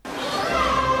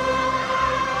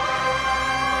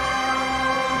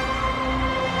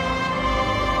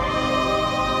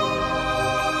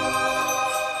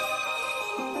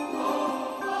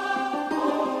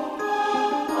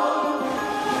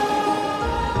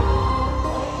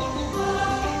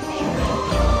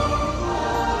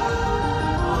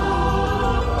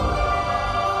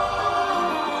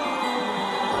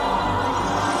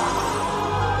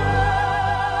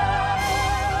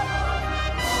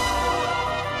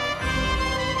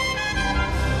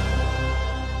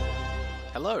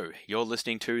Hello, you're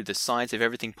listening to the Science of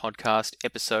Everything podcast,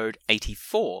 episode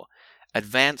 84,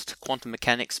 Advanced Quantum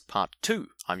Mechanics Part 2.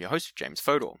 I'm your host, James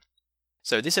Fodor.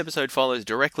 So this episode follows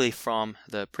directly from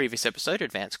the previous episode,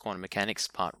 Advanced Quantum Mechanics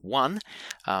Part 1,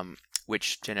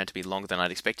 which turned out to be longer than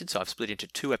I'd expected, so I've split into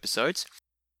two episodes.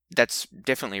 That's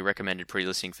definitely recommended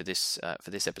pre-listening for this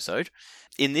episode.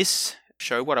 In this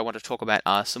show, what I want to talk about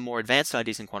are some more advanced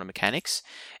ideas in quantum mechanics,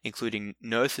 including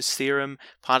Noether's theorem,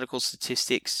 particle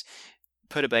statistics,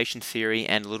 perturbation theory,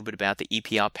 and a little bit about the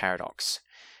EPR paradox.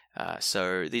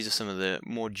 So these are some of the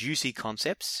more juicy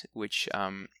concepts which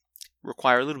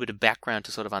require a little bit of background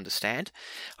to sort of understand.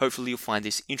 Hopefully you'll find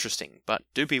this interesting, but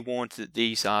do be warned that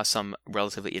these are some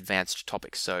relatively advanced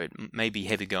topics, so it may be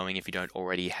heavy going if you don't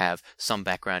already have some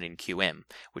background in QM,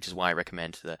 which is why I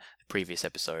recommend the previous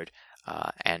episode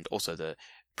and also the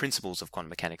Principles of Quantum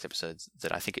Mechanics episodes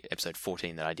that I think episode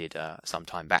 14 that I did some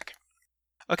time back.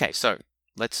 Okay, so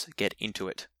let's get into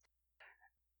it.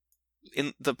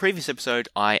 In the previous episode,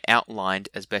 I outlined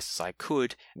as best as I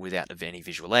could, without any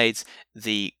visual aids,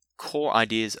 the core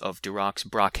ideas of Dirac's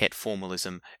Bra-Ket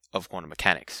formalism of quantum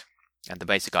mechanics, and the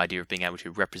basic idea of being able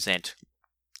to represent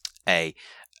an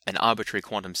arbitrary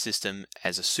quantum system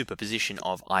as a superposition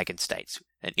of eigenstates,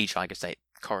 and each eigenstate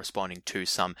corresponding to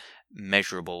some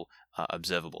measurable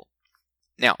observable.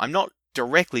 Now, I'm not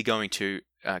directly going to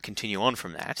continue on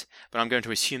from that, but I'm going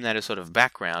to assume that as sort of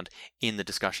background in the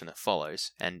discussion that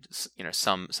follows, and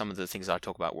some of the things I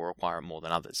talk about will require more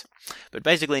than others. But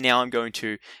basically now I'm going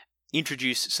to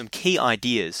introduce some key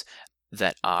ideas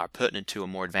that are pertinent to a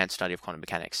more advanced study of quantum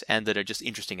mechanics and that are just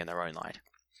interesting in their own right.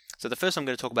 So the first I'm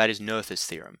going to talk about is Noether's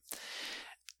theorem.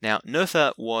 Now,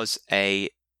 Noether was a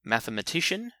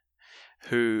mathematician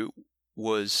who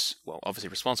was, obviously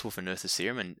responsible for Noether's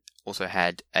theorem and also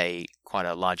had quite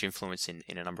a large influence in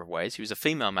a number of ways. He was a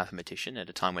female mathematician at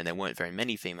a time when there weren't very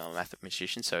many female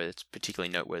mathematicians, so it's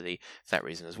particularly noteworthy for that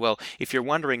reason as well. If you're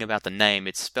wondering about the name,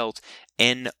 it's spelt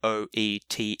Noether,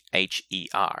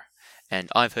 and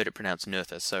I've heard it pronounced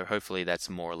Noether, so hopefully that's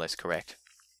more or less correct.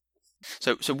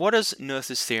 So what does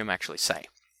Noether's theorem actually say?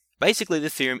 Basically, the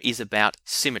theorem is about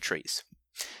symmetries.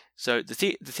 So the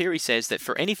theory says that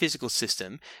for any physical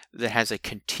system that has a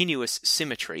continuous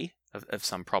symmetry of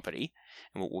some property,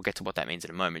 and we'll get to what that means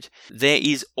in a moment, there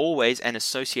is always an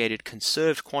associated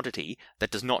conserved quantity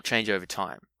that does not change over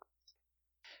time.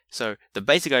 So the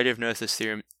basic idea of Noether's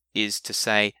theorem is to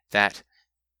say that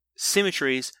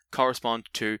symmetries correspond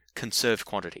to conserved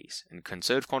quantities, and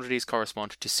conserved quantities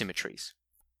correspond to symmetries.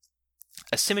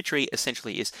 A symmetry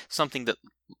essentially is something that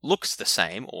looks the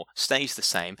same or stays the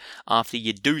same after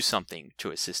you do something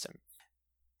to a system.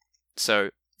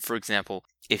 So, for example,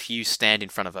 if you stand in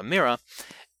front of a mirror,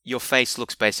 your face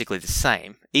looks basically the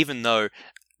same, even though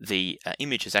the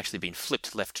image has actually been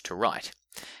flipped left to right.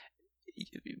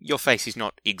 Your face is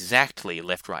not exactly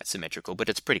left-right symmetrical, but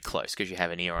it's pretty close because you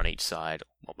have an ear on each side.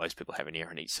 Well, most people have an ear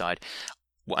on each side,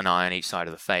 an eye on each side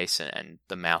of the face, and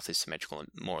the mouth is symmetrical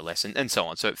more or less, and so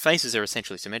on. So faces are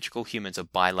essentially symmetrical. Humans are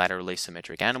bilaterally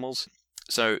symmetric animals.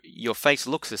 So your face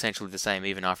looks essentially the same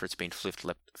even after it's been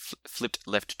flipped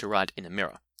left to right in a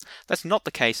mirror. That's not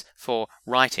the case for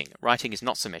writing. Writing is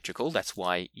not symmetrical. That's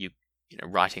why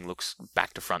writing looks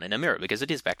back to front in a mirror, because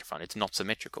it is back to front. It's not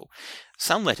symmetrical.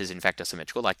 Some letters, in fact, are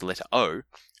symmetrical, like the letter O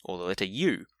or the letter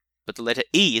U, but the letter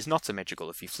E is not symmetrical.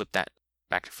 If you flip that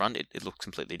back to front, it looks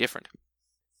completely different.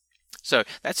 So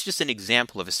that's just an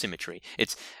example of a symmetry.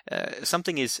 It's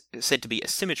something is said to be a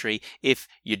symmetry if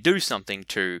you do something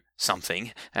to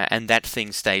something and that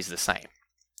thing stays the same.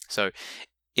 So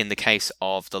in the case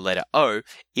of the letter O,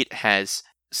 it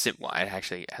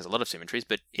actually has a lot of symmetries,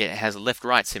 but it has a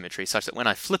left-right symmetry such that when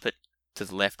I flip it to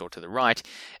the left or to the right,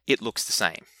 it looks the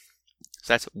same.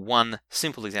 So that's one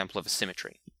simple example of a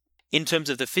symmetry. In terms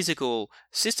of the physical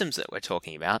systems that we're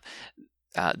talking about,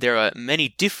 there are many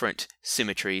different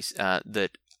symmetries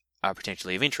that are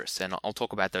potentially of interest, and I'll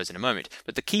talk about those in a moment.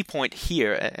 But the key point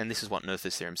here, and this is what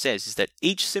Noether's theorem says, is that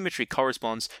each symmetry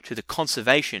corresponds to the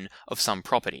conservation of some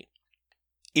property.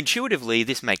 Intuitively,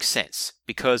 this makes sense,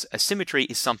 because a symmetry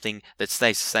is something that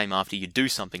stays the same after you do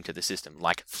something to the system,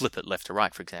 like flip it left to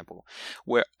right, for example.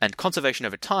 And conservation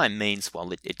over time means,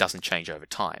 it doesn't change over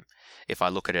time. If I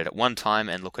look at it at one time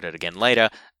and look at it again later,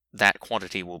 that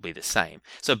quantity will be the same.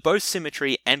 So both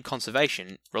symmetry and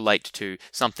conservation relate to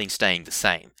something staying the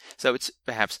same. So it's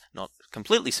perhaps not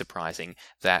completely surprising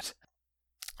that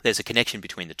there's a connection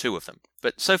between the two of them.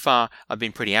 But so far, I've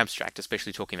been pretty abstract,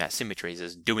 especially talking about symmetries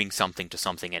as doing something to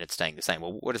something and it's staying the same.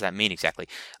 Well, what does that mean exactly?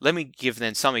 Let me give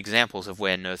then some examples of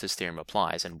where Noether's theorem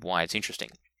applies and why it's interesting.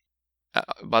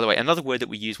 By the way, another word that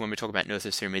we use when we talk about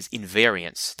Noether's theorem is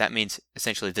invariance. That means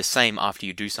essentially the same after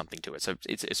you do something to it. So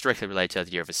it's directly related to the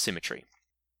idea of a symmetry.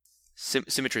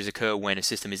 Symmetries occur when a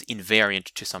system is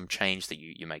invariant to some change that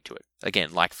you make to it.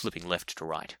 Again, like flipping left to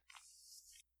right.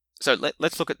 So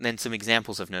let's look at then some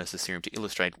examples of Noether's theorem to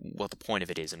illustrate what the point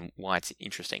of it is and why it's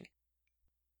interesting.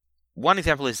 One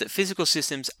example is that physical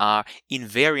systems are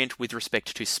invariant with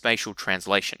respect to spatial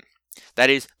translation. That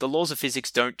is, the laws of physics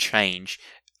don't change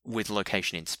with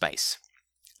location in space.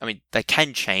 I mean, they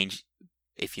can change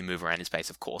if you move around in space,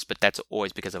 of course, but that's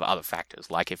always because of other factors,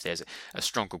 like if there's a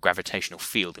stronger gravitational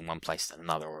field in one place than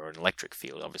another, or an electric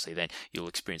field, obviously, then you'll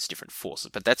experience different forces.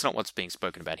 But that's not what's being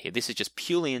spoken about here. This is just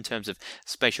purely in terms of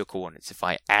spatial coordinates. If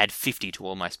I add 50 to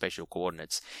all my spatial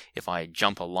coordinates, if I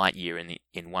jump a light year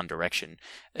in one direction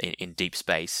in deep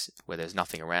space, where there's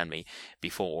nothing around me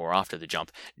before or after the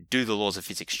jump, do the laws of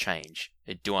physics change?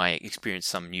 Do I experience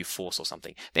some new force or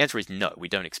something? The answer is no, we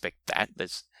don't expect that.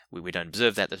 We don't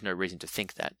observe that. There's no reason to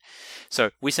think that.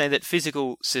 So we say that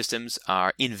physical systems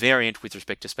are invariant with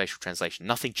respect to spatial translation.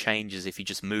 Nothing changes if you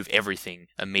just move everything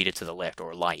a meter to the left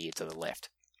or a light year to the left.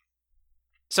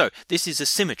 So this is a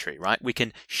symmetry, right? We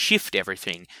can shift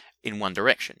everything in one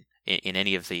direction in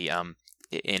any of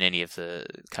the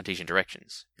Cartesian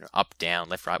directions, up, down,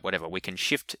 left, right, whatever. We can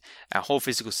shift our whole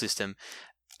physical system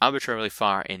arbitrarily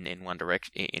far in one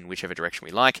direction, in whichever direction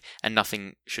we like, and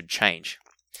nothing should change.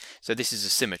 So this is a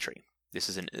symmetry. This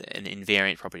is an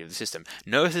invariant property of the system.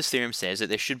 Noether's theorem says that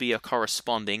there should be a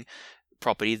corresponding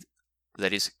property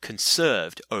that is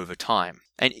conserved over time.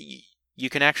 And you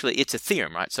can actually, it's a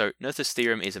theorem, right? So Noether's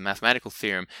theorem is a mathematical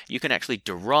theorem. You can actually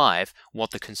derive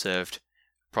what the conserved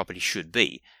property should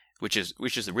be, which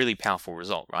is a really powerful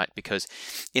result, right? Because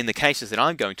in the cases that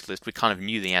I'm going to list, we kind of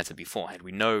knew the answer beforehand.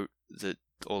 We know that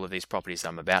all of these properties that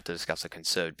I'm about to discuss are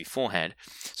conserved beforehand,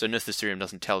 so Noether's theorem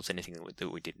doesn't tell us anything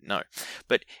that we didn't know.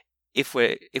 But if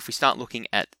we start looking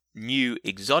at new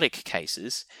exotic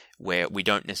cases where we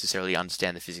don't necessarily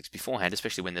understand the physics beforehand,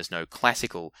 especially when there's no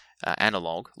classical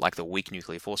analog, like the weak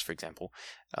nuclear force, for example,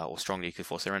 or strong nuclear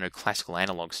force, there are no classical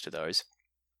analogs to those.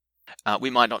 We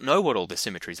might not know what all the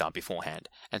symmetries are beforehand,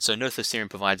 and so Noether's theorem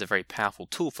provides a very powerful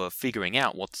tool for figuring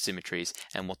out what the symmetries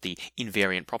and what the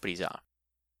invariant properties are.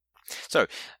 So,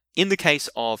 in the case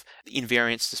of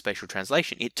invariance to spatial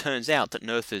translation, it turns out that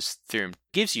Noether's theorem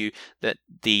gives you that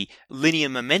the linear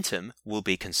momentum will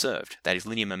be conserved. That is,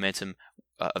 linear momentum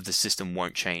of the system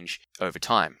won't change over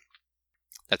time.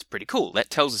 That's pretty cool. That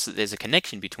tells us that there's a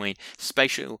connection between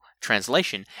spatial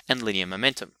translation and linear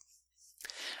momentum.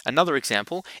 Another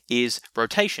example is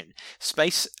rotation.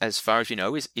 Space, as far as you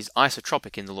know, is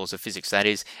isotropic in the laws of physics. That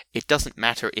is, it doesn't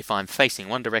matter if I'm facing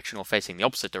one direction or facing the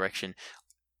opposite direction.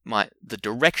 The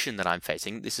direction that I'm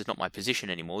facing, this is not my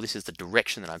position anymore, this is the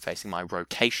direction that I'm facing, my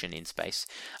rotation in space,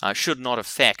 should not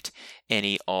affect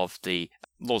any of the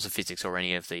laws of physics or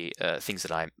any of the things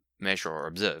that I measure or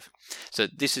observe. So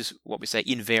this is what we say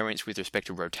invariance with respect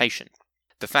to rotation.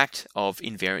 The fact of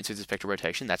invariance with respect to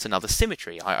rotation, that's another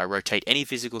symmetry. I rotate any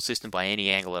physical system by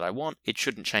any angle that I want, it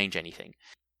shouldn't change anything.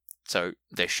 So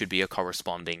there should be a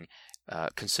corresponding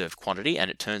conserved quantity,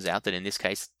 and it turns out that in this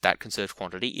case that conserved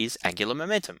quantity is angular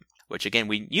momentum, which again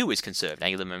we knew is conserved.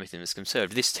 Angular momentum is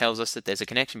conserved. This tells us that there's a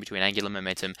connection between angular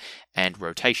momentum and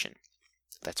rotation.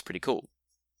 That's pretty cool.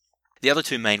 The other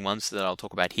two main ones that I'll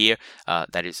talk about here,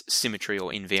 that is symmetry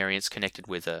or invariance connected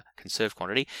with a conserved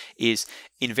quantity, is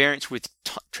invariance with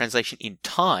translation in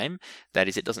time. That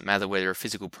is, it doesn't matter whether a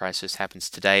physical process happens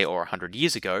today or 100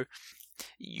 years ago.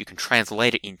 You can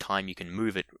translate it in time, you can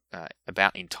move it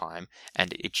about in time,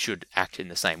 and it should act in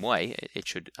the same way.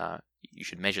 You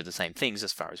should measure the same things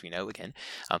as far as we know again.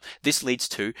 This leads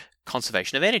to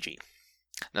conservation of energy.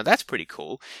 Now that's pretty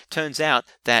cool. Turns out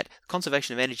that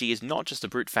conservation of energy is not just a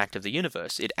brute fact of the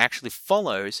universe, it actually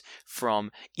follows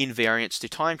from invariance to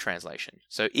time translation.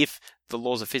 So if the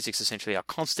laws of physics essentially are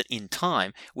constant in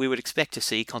time, we would expect to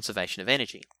see conservation of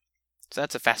energy. So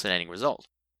that's a fascinating result.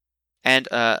 And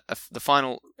the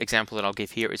final example that I'll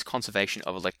give here is conservation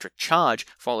of electric charge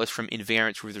follows from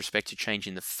invariance with respect to change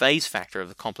in the phase factor of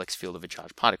the complex field of a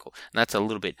charged particle. And that's a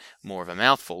little bit more of a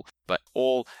mouthful, but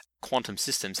all quantum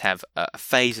systems have a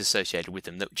phase associated with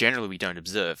them that generally we don't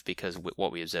observe, because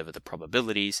what we observe are the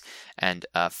probabilities, and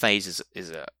phase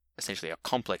is essentially a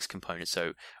complex component.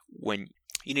 So when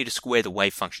you need to square the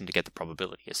wave function to get the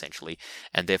probability, essentially,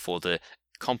 and therefore the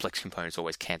complex components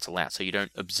always cancel out, so you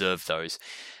don't observe those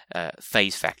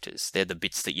phase factors. They're the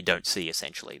bits that you don't see,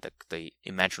 essentially, the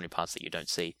imaginary parts that you don't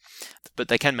see, but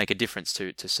they can make a difference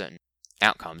to certain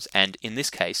outcomes. And in this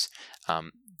case,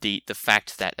 the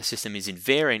fact that a system is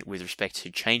invariant with respect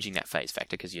to changing that phase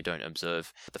factor, because you don't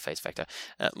observe the phase factor,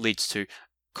 leads to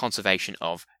conservation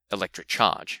of electric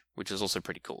charge, which is also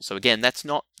pretty cool. So again, that's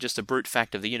not just a brute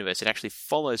fact of the universe. It actually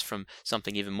follows from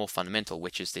something even more fundamental,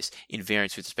 which is this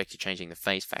invariance with respect to changing the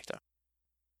phase factor.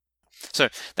 So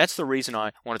that's the reason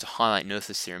I wanted to highlight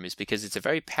Noether's theorem, is because it's a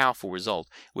very powerful result,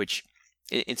 which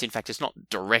it's in fact, it's not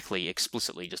directly,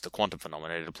 explicitly just a quantum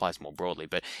phenomenon. It applies more broadly,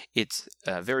 but it's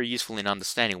very useful in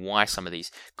understanding why some of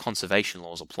these conservation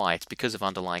laws apply. It's because of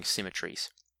underlying symmetries.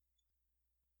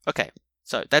 Okay,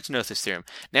 so that's Noether's theorem.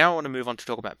 Now I want to move on to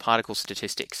talk about particle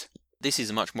statistics. This is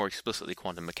a much more explicitly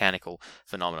quantum mechanical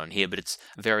phenomenon here, but it's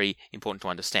very important to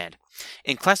understand.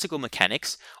 In classical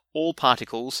mechanics, all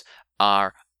particles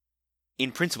are,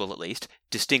 in principle at least,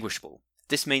 distinguishable.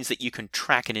 This means that you can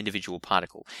track an individual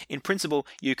particle. In principle,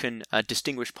 you can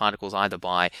distinguish particles either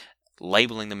by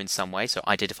labeling them in some way, so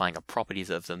identifying a property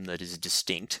of them that is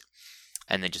distinct,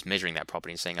 and then just measuring that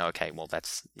property and saying, oh, okay, well,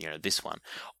 that's this one.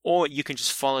 Or you can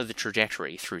just follow the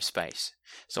trajectory through space.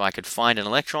 So I could find an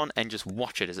electron and just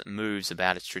watch it as it moves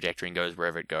about its trajectory and goes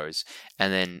wherever it goes,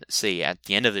 and then see at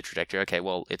the end of the trajectory, okay,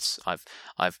 well,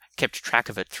 I've kept track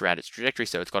of it throughout its trajectory,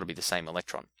 so it's got to be the same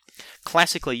electron.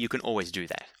 Classically, you can always do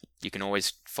that. You can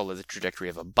always follow the trajectory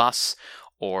of a bus,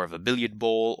 or of a billiard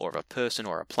ball, or of a person,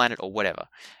 or a planet, or whatever.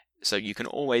 So you can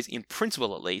always, in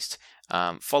principle at least,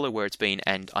 follow where it's been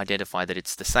and identify that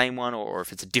it's the same one, or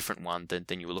if it's a different one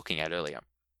than you were looking at earlier.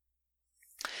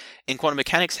 In quantum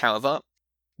mechanics, however,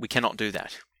 we cannot do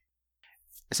that.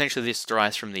 Essentially, this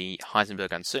derives from the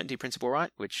Heisenberg uncertainty principle,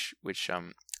 right, which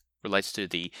relates to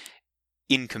the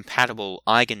incompatible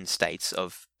eigenstates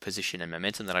of position and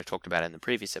momentum that I talked about in the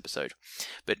previous episode.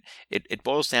 But it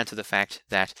boils down to the fact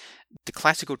that the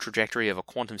classical trajectory of a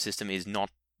quantum system is not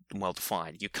well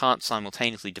defined. You can't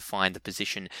simultaneously define the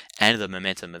position and the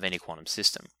momentum of any quantum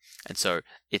system. And so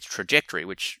its trajectory,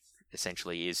 which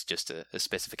essentially is just a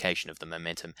specification of the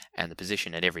momentum and the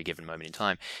position at every given moment in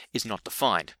time, is not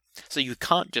defined. So you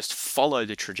can't just follow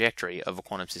the trajectory of a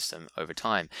quantum system over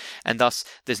time. And thus,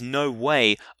 there's no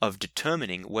way of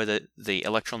determining whether the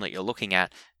electron that you're looking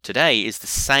at today is the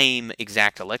same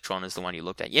exact electron as the one you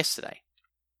looked at yesterday.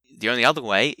 The only other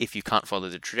way, if you can't follow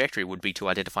the trajectory, would be to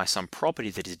identify some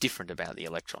property that is different about the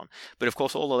electron. But of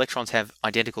course, all electrons have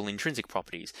identical intrinsic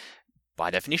properties. By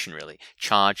definition, really.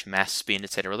 Charge, mass, spin,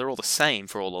 etc. They're all the same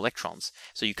for all electrons.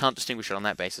 So you can't distinguish it on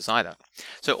that basis either.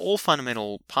 So all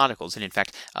fundamental particles, and in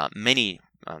fact many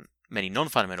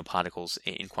non-fundamental particles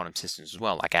in quantum systems as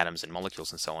well, like atoms and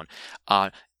molecules and so on,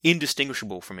 are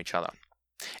indistinguishable from each other.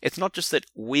 It's not just that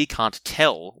we can't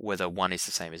tell whether one is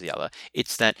the same as the other.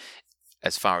 It's that,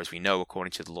 as far as we know,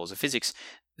 according to the laws of physics,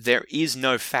 there is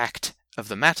no fact of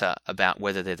the matter about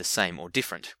whether they're the same or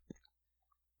different.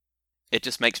 It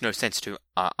just makes no sense to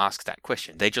ask that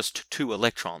question. They're just two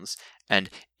electrons, and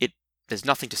there's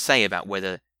nothing to say about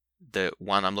whether the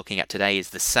one I'm looking at today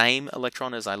is the same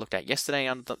electron as I looked at yesterday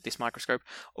under this microscope,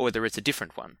 or whether it's a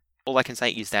different one. All I can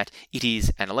say is that it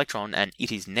is an electron, and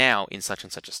it is now in such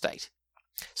and such a state.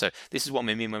 So this is what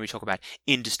we mean when we talk about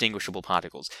indistinguishable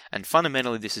particles. And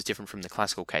fundamentally, this is different from the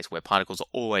classical case, where particles are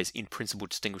always in principle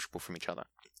distinguishable from each other.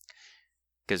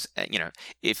 Because,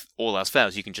 if all else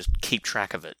fails, you can just keep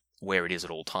track of it where it is at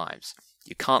all times.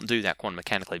 You can't do that quantum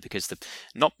mechanically because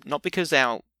not because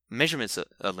our measurements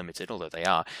are limited, although they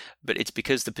are, but it's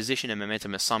because the position and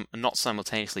momentum are not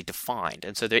simultaneously defined,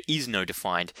 and so there is no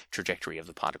defined trajectory of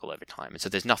the particle over time, and so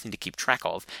there's nothing to keep track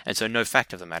of, and so no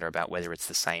fact of the matter about whether it's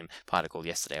the same particle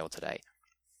yesterday or today.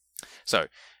 So,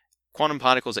 quantum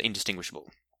particles are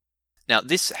indistinguishable. Now,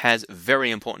 this has very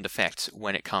important effects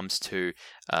when it comes to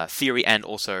theory and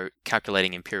also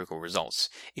calculating empirical results.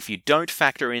 If you don't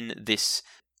factor in this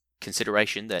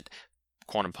consideration that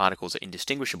quantum particles are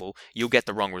indistinguishable, you'll get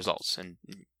the wrong results. And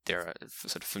there are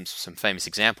sort of some famous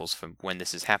examples from when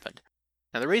this has happened.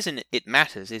 Now, the reason it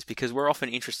matters is because we're often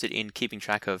interested in keeping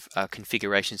track of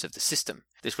configurations of the system.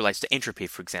 This relates to entropy,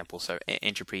 for example. So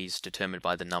entropy is determined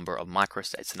by the number of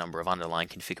microstates, the number of underlying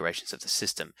configurations of the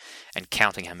system, and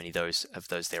counting how many of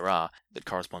those there are that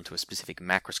correspond to a specific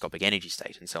macroscopic energy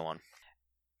state, and so on.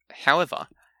 However,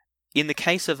 in the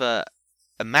case of a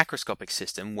macroscopic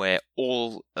system where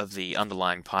all of the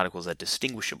underlying particles are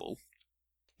distinguishable,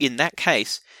 in that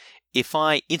case, if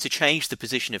I interchange the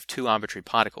position of two arbitrary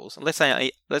particles, let's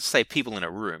say people in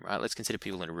a room, right? Let's consider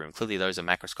people in a room. Clearly, those are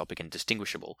macroscopic and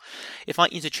distinguishable. If I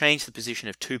interchange the position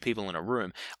of two people in a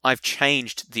room, I've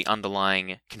changed the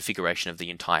underlying configuration of the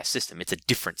entire system. It's a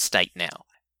different state now.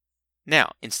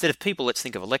 Now, instead of people, let's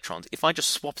think of electrons. If I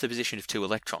just swap the position of two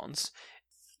electrons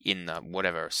in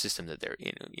whatever system that they're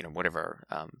in, whatever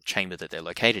chamber that they're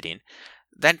located in,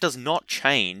 that does not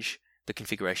change the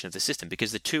configuration of the system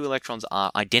because the two electrons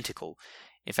are identical.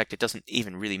 In fact, it doesn't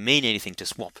even really mean anything to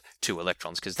swap two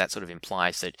electrons because that sort of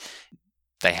implies that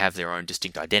they have their own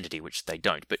distinct identity, which they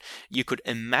don't. But you could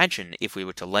imagine if we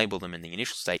were to label them in the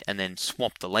initial state and then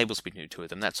swap the labels between the two of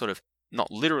them, that's sort of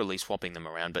not literally swapping them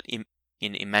around, but in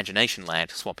imagination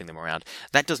land swapping them around.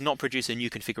 That does not produce a new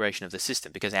configuration of the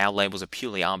system because our labels are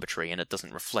purely arbitrary and it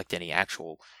doesn't reflect any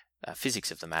actual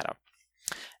physics of the matter.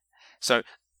 So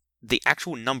the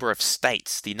actual number of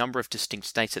states, the number of distinct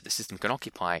states that the system can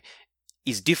occupy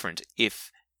is different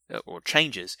or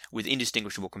changes with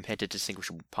indistinguishable compared to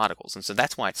distinguishable particles. And so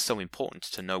that's why it's so important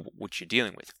to know what you're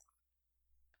dealing with.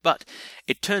 But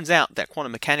it turns out that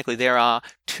quantum mechanically there are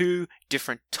two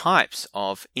different types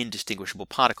of indistinguishable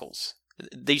particles.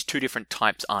 These two different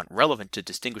types aren't relevant to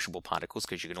distinguishable particles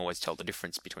because you can always tell the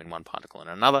difference between one particle and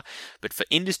another. But for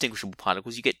indistinguishable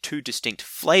particles, you get two distinct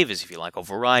flavors, if you like, or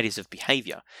varieties of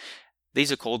behavior.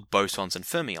 These are called bosons and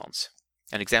fermions.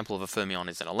 An example of a fermion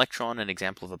is an electron, an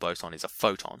example of a boson is a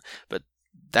photon, but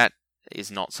that is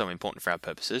not so important for our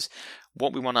purposes.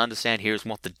 What we want to understand here is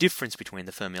what the difference between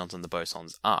the fermions and the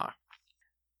bosons are.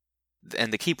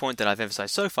 And the key point that I've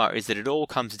emphasized so far is that it all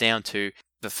comes down to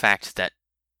the fact that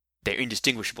they're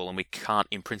indistinguishable and we can't,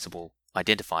 in principle,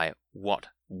 identify what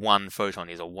one photon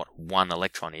is or what one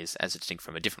electron is as distinct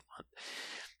from a different one.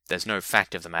 There's no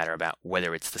fact of the matter about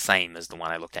whether it's the same as the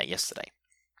one I looked at yesterday.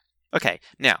 Okay,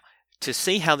 now, to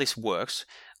see how this works,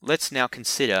 let's now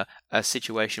consider a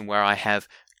situation where I have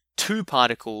two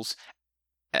particles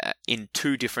in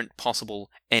two different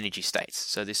possible energy states.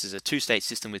 So this is a two-state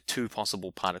system with two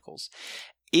possible particles.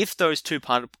 If those two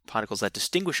particles are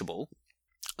distinguishable,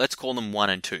 let's call them 1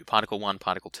 and 2, particle 1,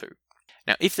 particle 2.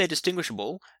 Now, if they're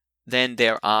distinguishable, then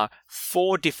there are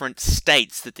 4 different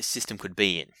states that this system could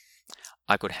be in.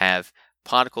 I could have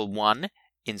particle 1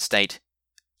 in state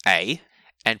A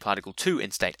and particle 2 in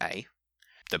state A.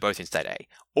 They're both in state A.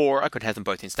 Or I could have them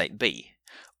both in state B.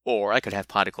 Or I could have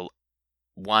particle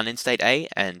 1 in state A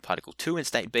and particle 2 in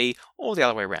state B, or the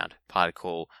other way around.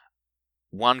 Particle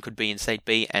 1 could be in state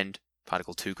B and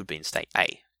particle 2 could be in state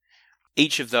A.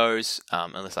 Each of those,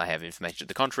 unless I have information to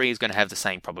the contrary, is going to have the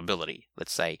same probability.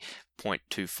 Let's say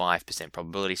 0.25%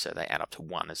 probability, so they add up to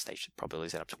 1 as they should.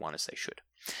 Probabilities add up to 1 as they should.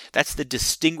 That's the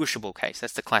distinguishable case.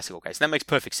 That's the classical case. That makes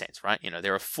perfect sense, right?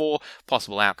 There are 4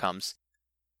 possible outcomes,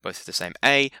 both of the same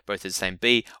A, both of the same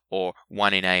B, or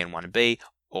 1 in A and 1 in B,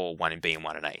 or 1 in B and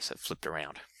 1 in A, so flipped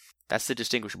around. That's the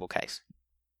distinguishable case.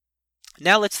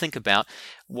 Now let's think about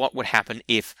what would happen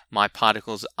if my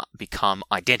particles become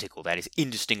identical, that is,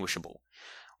 indistinguishable.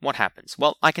 What happens?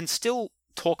 Well, I can still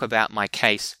talk about my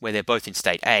case where they're both in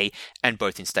state A and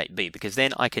both in state B, because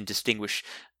then I can distinguish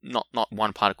not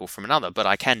one particle from another, but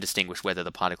I can distinguish whether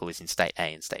the particle is in state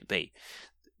A and state B.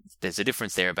 There's a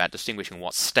difference there about distinguishing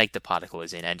what state the particle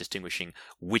is in and distinguishing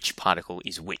which particle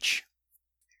is which.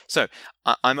 So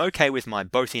I'm okay with my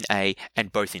both in A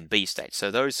and both in B state.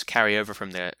 So those carry over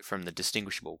from the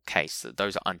distinguishable case.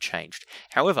 Those are unchanged.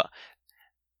 However,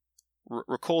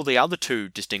 recall the other 2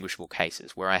 distinguishable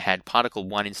cases where I had particle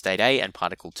 1 in state A and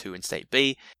particle 2 in state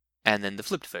B, and then the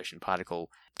flipped version, particle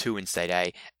 2 in state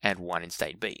A and 1 in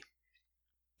state B.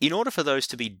 In order for those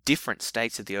to be different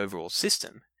states of the overall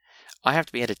system, I have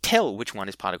to be able to tell which one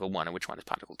is particle 1 and which one is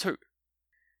particle 2.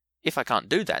 If I can't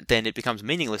do that, then it becomes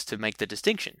meaningless to make the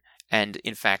distinction. And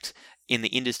in fact, in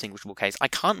the indistinguishable case, I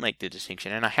can't make the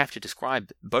distinction and I have to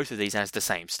describe both of these as the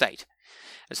same state.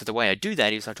 And so the way I do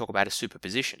that is I talk about a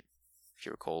superposition. If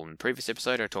you recall in the previous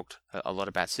episode, I talked a lot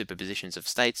about superpositions of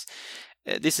states.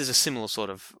 This is a similar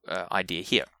sort of idea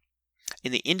here.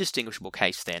 In the indistinguishable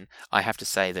case, then, I have to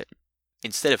say that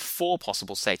instead of 4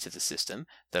 possible states of the system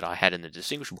that I had in the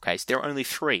distinguishable case, there are only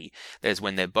 3. There's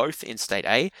when they're both in state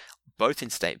A, both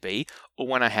in state B, or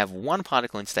when I have one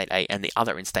particle in state A and the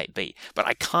other in state B. But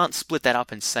I can't split that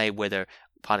up and say whether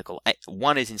particle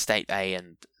 1 is in state A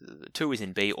and 2 is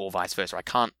in B, or vice versa. I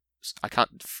can't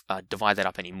divide that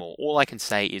up anymore. All I can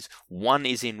say is one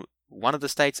is in one of the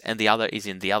states and the other is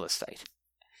in the other state.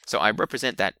 So I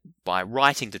represent that by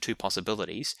writing the 2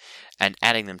 possibilities and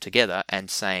adding them together and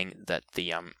saying that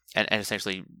and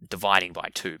essentially dividing by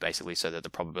 2 basically so that the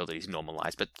probability is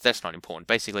normalized. But that's not important.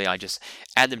 Basically, I just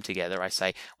add them together. I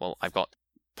say, well, I've got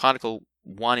particle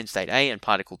 1 in state A and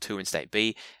particle 2 in state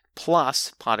B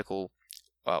plus particle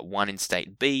 1 in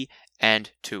state B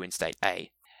and 2 in state A.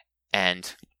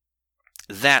 And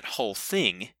that whole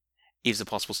thing is a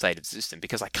possible state of the system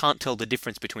because I can't tell the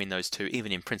difference between those 2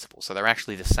 even in principle, so they're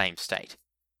actually the same state.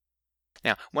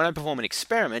 Now, when I perform an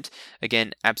experiment,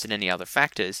 again, absent any other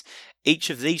factors,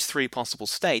 each of these 3 possible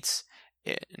states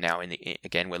now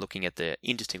again, we're looking at the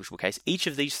indistinguishable case. Each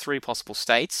of these three possible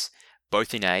states,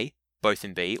 both in A, both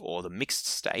in B, or the mixed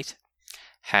state,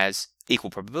 has equal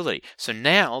probability. So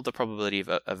now the probability of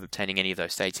obtaining any of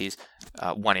those states is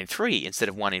 1 in 3 instead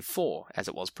of 1 in 4, as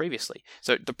it was previously.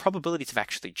 So the probabilities have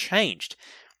actually changed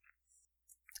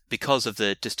because of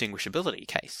the distinguishability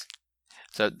case.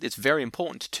 So it's very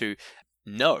important to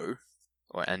know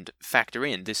and factor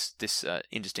in this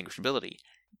indistinguishability.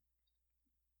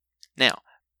 Now,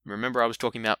 remember I was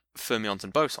talking about fermions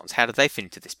and bosons. How do they fit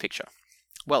into this picture?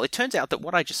 Well, it turns out that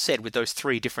what I just said with those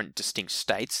three different distinct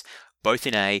states, both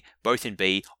in A, both in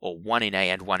B, or one in A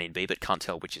and one in B, but can't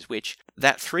tell which is which,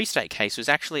 that three-state case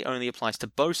actually only applies to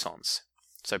bosons.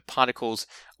 So particles,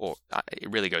 or it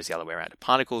really goes the other way around,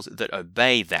 particles that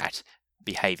obey that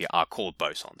behavior are called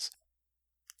bosons.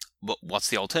 But what's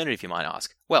the alternative, you might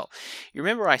ask? Well, you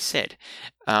remember I said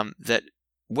that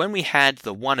when we had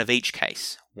the one of each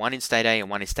case, one in state A and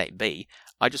one in state B,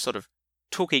 I just sort of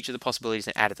took each of the possibilities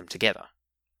and added them together.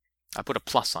 I put a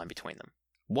plus sign between them.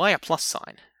 Why a plus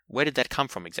sign? Where did that come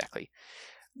from exactly?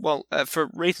 Well, for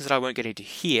reasons that I won't get into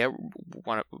here,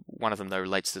 one of them though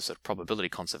relates to sort of probability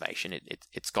conservation.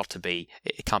 It's got to be,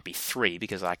 it can't be 3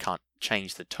 because I can't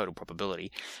change the total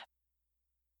probability.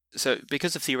 So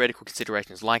because of theoretical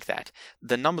considerations like that,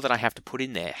 the number that I have to put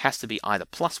in there has to be either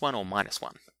 +1 or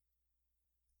 -1.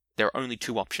 There are only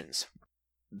two options.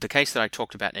 The case that I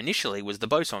talked about initially was the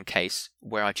boson case,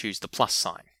 where I choose the plus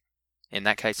sign. In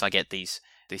that case, I get these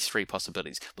three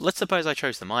possibilities. But let's suppose I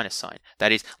chose the minus sign.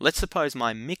 That is, let's suppose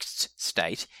my mixed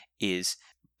state is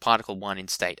particle 1 in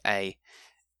state A,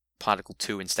 particle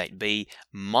 2 in state B,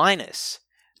 minus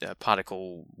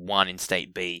particle 1 in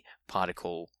state B,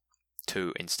 particle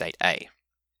 2 in state A.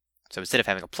 So instead of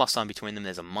having a plus sign between them,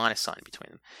 there's a minus sign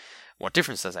between them. What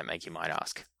difference does that make, you might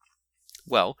ask?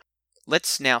 Well,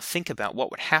 let's now think about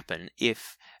what would happen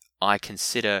if I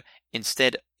consider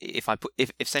instead, if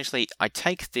essentially I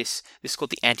take this is called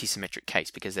the antisymmetric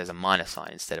case because there's a minus sign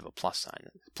instead of a plus sign.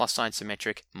 Plus sign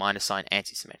symmetric, minus sign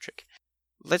antisymmetric.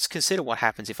 Let's consider what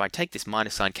happens if I take this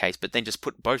minus sign case but then just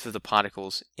put both of the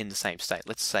particles in the same state.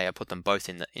 Let's say I put them both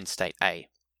in state A.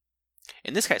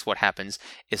 In this case, what happens,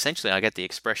 essentially I get the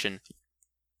expression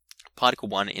particle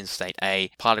 1 in state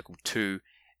A, particle 2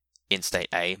 in state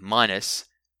A, minus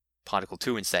particle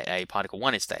 2 in state A, particle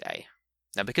 1 in state A.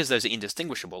 Now, because those are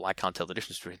indistinguishable, I can't tell the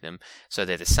difference between them, so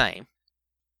they're the same.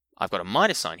 I've got a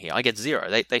minus sign here. I get 0.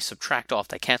 They subtract off.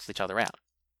 They cancel each other out.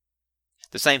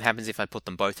 The same happens if I put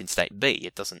them both in state B.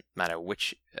 It doesn't matter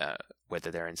which, whether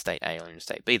they're in state A or in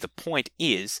state B. The point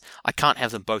is, I can't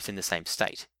have them both in the same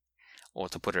state. Or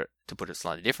to put it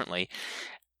slightly differently,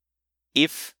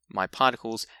 if my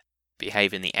particles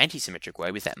behave in the antisymmetric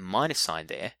way with that minus sign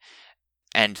there,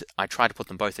 and I try to put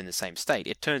them both in the same state,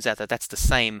 it turns out that that's the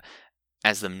same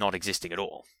as them not existing at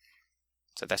all.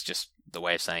 So that's just the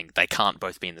way of saying they can't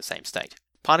both be in the same state.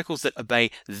 Particles that obey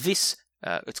this,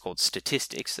 it's called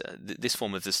statistics, this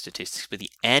form of the statistics, but the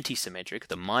antisymmetric,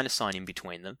 the minus sign in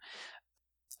between them,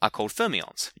 are called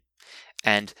fermions.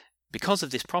 And because of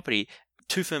this property,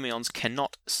 two fermions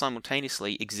cannot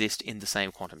simultaneously exist in the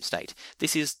same quantum state.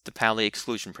 This is the Pauli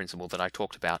exclusion principle that I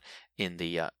talked about in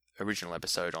the original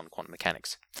episode on quantum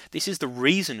mechanics. This is the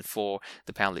reason for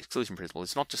the Pauli exclusion principle.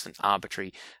 It's not just an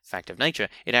arbitrary fact of nature.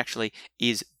 It actually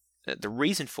is, the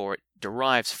reason for it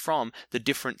derives from the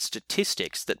different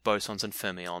statistics that bosons and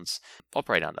fermions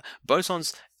operate under.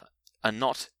 Bosons are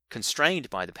not constrained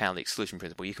by the Pauli exclusion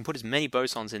principle. You can put as many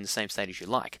bosons in the same state as you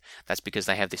like. That's because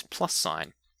they have this plus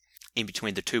sign in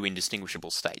between the two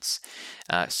indistinguishable states,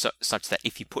 such that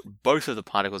if you put both of the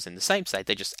particles in the same state,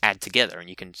 they just add together, and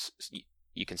you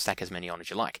can stack as many on as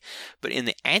you like. But in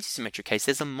the antisymmetric case,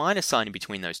 there's a minus sign in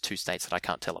between those two states that I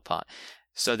can't tell apart.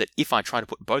 So that if I try to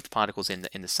put both particles in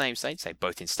the same state, say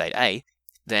both in state A,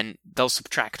 then they'll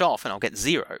subtract off and I'll get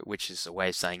 0, which is a way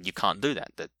of saying you can't do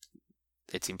that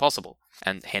it's impossible,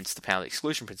 and hence the Pauli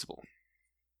exclusion principle.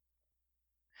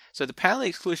 So the Pauli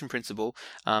exclusion principle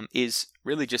is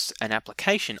really just an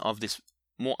application of this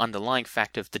more underlying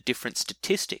fact of the different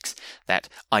statistics that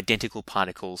identical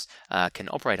particles can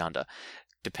operate under,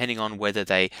 depending on whether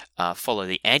they follow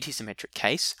the antisymmetric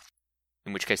case,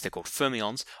 in which case they're called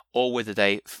fermions, or whether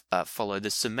they follow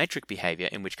the symmetric behavior,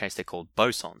 in which case they're called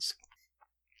bosons.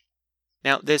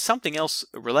 Now, there's something else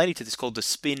related to this called the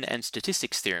spin and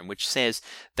statistics theorem, which says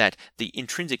that the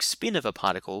intrinsic spin of a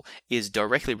particle is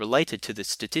directly related to the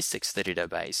statistics that it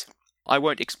obeys. I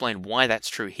won't explain why that's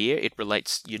true here.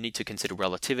 You need to consider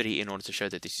relativity in order to show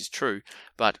that this is true,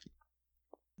 but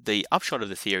the upshot of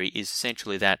the theory is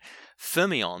essentially that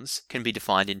Fermions can be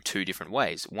defined in two different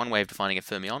ways. One way of defining a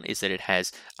fermion is that it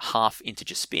has half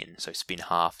integer spin, so spin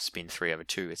half, spin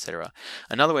 3/2, etc.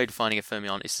 Another way of defining a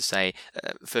fermion is to say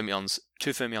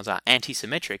two fermions are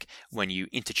antisymmetric when you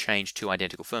interchange two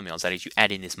identical fermions. That is, you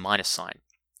add in this minus sign.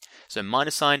 So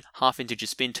minus sign, half integer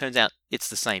spin, turns out it's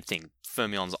the same thing,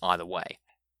 fermions either way.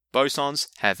 Bosons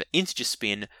have integer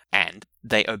spin and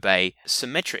they obey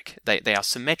symmetric. They are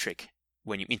symmetric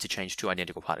when you interchange two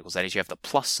identical particles. That is, you have the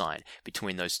plus sign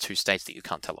between those two states that you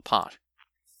can't tell apart.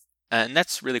 And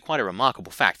that's really quite a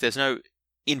remarkable fact. There's no,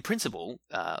 in principle,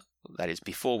 that is,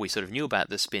 before we sort of knew about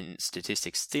the spin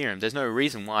statistics theorem, there's no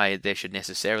reason why there should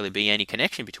necessarily be any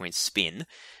connection between spin,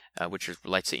 which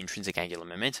relates to intrinsic angular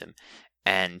momentum,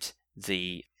 and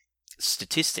the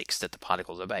statistics that the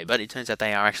particles obey. But it turns out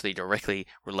they are actually directly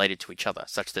related to each other,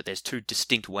 such that there's two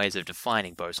distinct ways of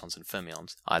defining bosons and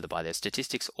fermions, either by their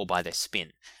statistics or by their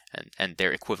spin, and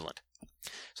they're equivalent.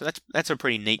 So that's a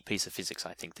pretty neat piece of physics,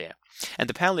 I think, there. And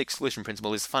the Pauli exclusion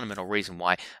principle is the fundamental reason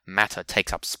why matter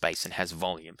takes up space and has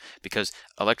volume, because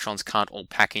electrons can't all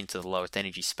pack into the lowest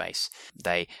energy space.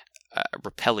 They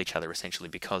repel each other essentially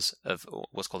because of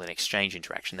what's called an exchange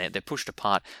interaction. They're pushed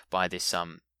apart by this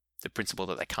the principle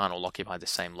that they can't all occupy the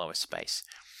same lowest space,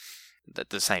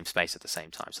 the same space at the same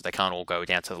time. So they can't all go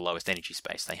down to the lowest energy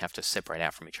space. They have to separate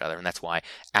out from each other, and that's why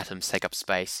atoms take up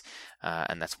space,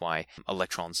 and that's why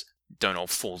electrons don't all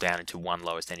fall down into one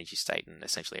lowest energy state, and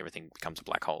essentially everything becomes a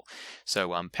black hole.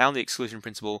 So Pauli exclusion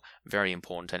principle, very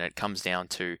important, and it comes down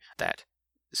to that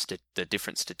the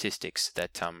different statistics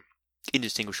that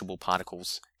indistinguishable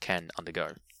particles can undergo.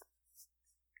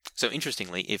 So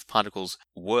interestingly, if particles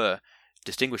were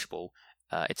distinguishable,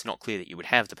 it's not clear that you would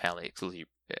have the Pauli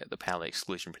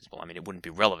exclusion principle. I mean, it wouldn't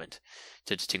be relevant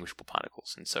to distinguishable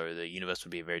particles, and so the universe would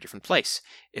be a very different place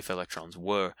if electrons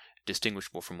were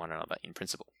distinguishable from one another in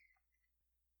principle.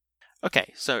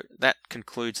 Okay, so that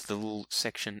concludes the little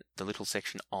section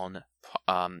on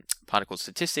particle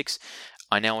statistics.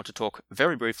 I now want to talk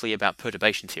very briefly about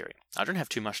perturbation theory. I don't have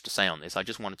too much to say on this. I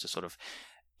just wanted to sort of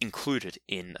included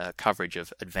in coverage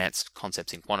of advanced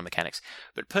concepts in quantum mechanics.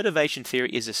 But perturbation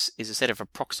theory is a set of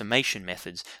approximation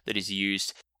methods that is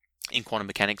used in quantum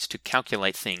mechanics to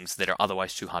calculate things that are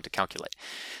otherwise too hard to calculate.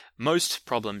 Most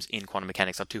problems in quantum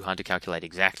mechanics are too hard to calculate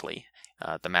exactly.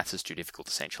 The maths is too difficult,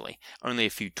 essentially. Only a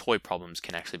few toy problems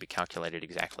can actually be calculated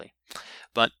exactly.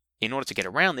 But in order to get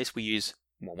around this, we use,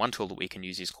 well, one tool that we can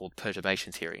use is called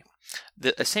perturbation theory.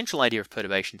 The essential idea of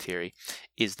perturbation theory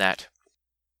is that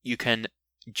you can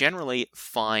generally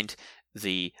find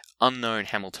the unknown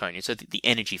Hamiltonian, so the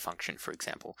energy function, for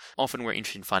example. Often we're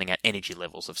interested in finding out energy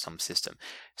levels of some system.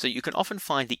 So you can often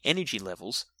find the energy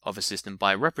levels of a system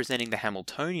by representing the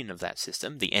Hamiltonian of that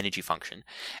system, the energy function,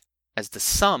 as the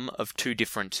sum of two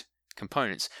different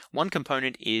components. One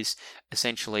component is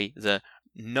essentially the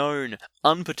known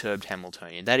unperturbed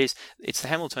Hamiltonian. That is, it's the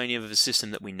Hamiltonian of a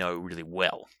system that we know really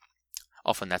well.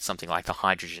 Often that's something like a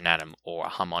hydrogen atom or a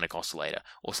harmonic oscillator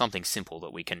or something simple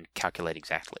that we can calculate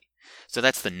exactly. So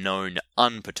that's the known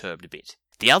unperturbed bit.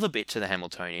 The other bit to the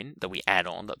Hamiltonian that we add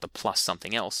on, the plus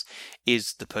something else,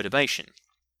 is the perturbation.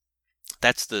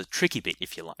 That's the tricky bit,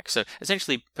 if you like. So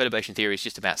essentially, perturbation theory is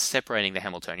just about separating the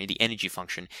Hamiltonian, the energy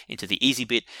function, into the easy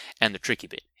bit and the tricky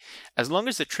bit. As long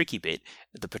as the tricky bit,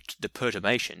 the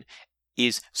perturbation,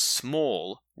 is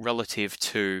small relative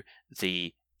to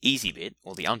the easy bit,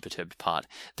 or the unperturbed part,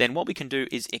 then what we can do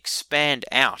is expand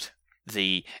out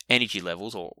the energy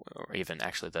levels, or even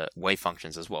actually the wave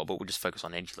functions as well, but we'll just focus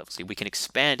on energy levels here. We can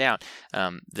expand out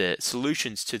the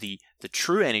solutions to the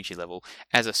true energy level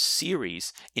as a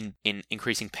series in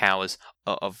increasing powers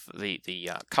of the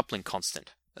coupling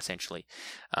constant, essentially,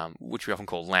 which we often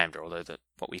call lambda, although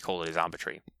what we call it is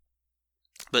arbitrary.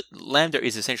 But lambda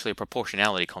is essentially a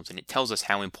proportionality constant. It tells us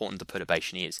how important the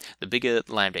perturbation is. The bigger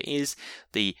lambda is,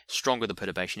 the stronger the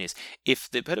perturbation is. If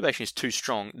the perturbation is too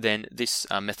strong, then this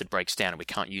method breaks down and we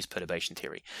can't use perturbation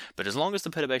theory. But as long as the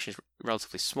perturbation is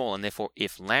relatively small, and therefore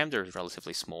if lambda is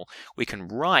relatively small, we can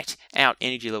write out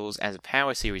energy levels as a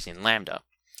power series in lambda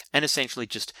and essentially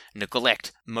just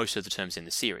neglect most of the terms in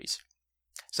the series.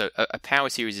 So a power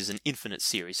series is an infinite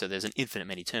series, so there's an infinite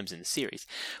many terms in the series.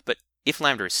 But if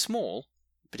lambda is small,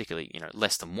 particularly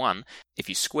less than 1, if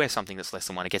you square something that's less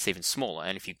than 1, it gets even smaller,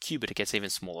 and if you cube it, it gets even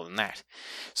smaller than that.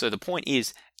 So the point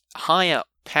is, higher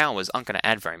powers aren't going to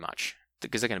add very much,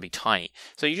 because they're going to be tiny.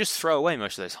 So you just throw away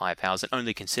most of those higher powers and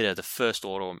only consider the first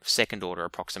order or second order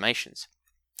approximations.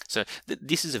 So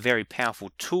this is a very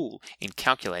powerful tool in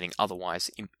calculating otherwise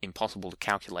impossible to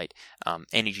calculate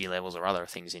energy levels or other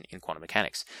things in quantum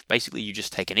mechanics. Basically, you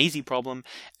just take an easy problem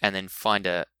and then find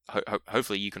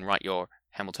hopefully you can write your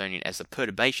Hamiltonian as the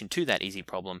perturbation to that easy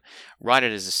problem, write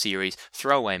it as a series,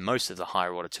 throw away most of the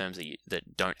higher order terms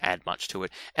that don't add much to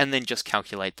it, and then just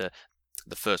calculate the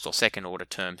first or second order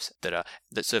terms that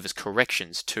serve as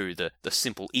corrections to the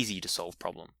simple, easy to solve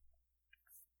problem.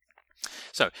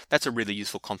 So that's a really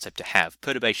useful concept to have.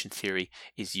 Perturbation theory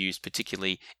is used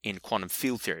particularly in quantum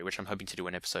field theory, which I'm hoping to do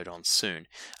an episode on soon.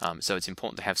 So it's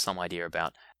important to have some idea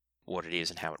about what it is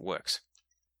and how it works.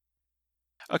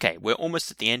 Okay, we're almost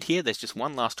at the end here. There's just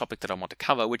one last topic that I want to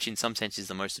cover, which in some sense is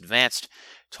the most advanced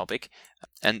topic,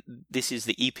 and this is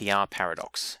the EPR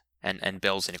paradox and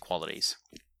Bell's inequalities.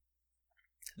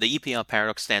 The EPR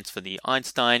paradox stands for the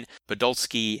Einstein,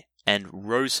 Podolsky, and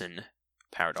Rosen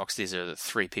paradox. These are the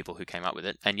three people who came up with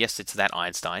it, and yes, it's that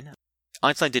Einstein.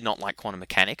 Einstein did not like quantum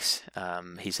mechanics.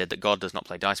 He said that God does not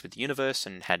play dice with the universe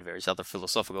and had various other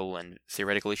philosophical and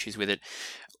theoretical issues with it.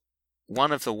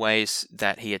 One of the ways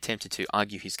that he attempted to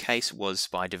argue his case was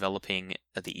by developing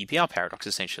the EPR paradox,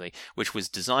 essentially, which was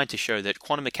designed to show that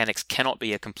quantum mechanics cannot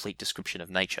be a complete description of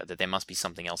nature, that there must be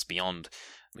something else beyond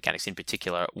mechanics. In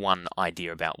particular, one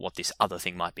idea about what this other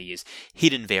thing might be is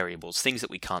hidden variables, things that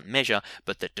we can't measure,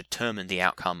 but that determine the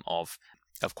outcome of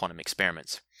quantum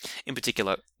experiments. In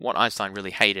particular, what Einstein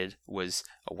really hated was,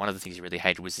 or one of the things he really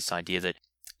hated was this idea that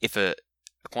if a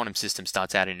quantum system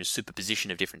starts out in a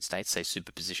superposition of different states, say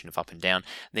superposition of up and down,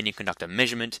 then you conduct a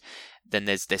measurement, then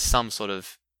there's some sort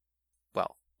of,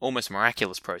 well, almost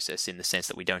miraculous process in the sense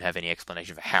that we don't have any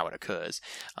explanation for how it occurs,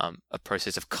 a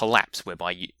process of collapse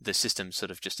whereby the system sort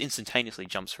of just instantaneously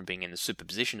jumps from being in the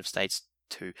superposition of states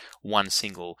to one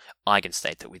single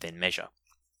eigenstate that we then measure.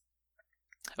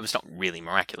 It's not really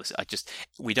miraculous,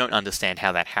 we don't understand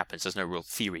how that happens, there's no real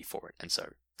theory for it, and so,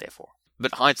 therefore.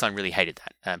 But Einstein really hated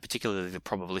that, particularly the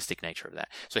probabilistic nature of that.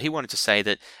 So he wanted to say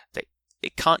that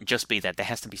it can't just be that, there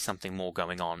has to be something more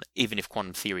going on, even if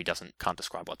quantum theory can't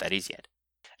describe what that is yet.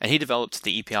 And he developed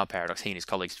the EPR paradox, he and his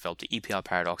colleagues developed the EPR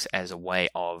paradox as a way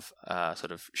of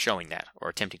sort of showing that, or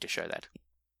attempting to show that.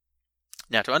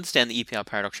 Now, to understand the EPR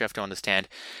paradox, you have to understand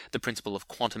the principle of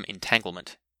quantum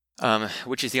entanglement,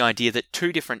 which is the idea that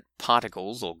two different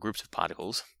particles, or groups of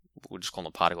particles, we'll just call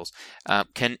them particles,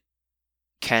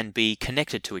 can be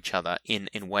connected to each other in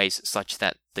ways such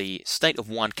that the state of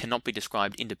one cannot be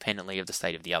described independently of the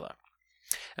state of the other.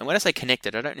 And when I say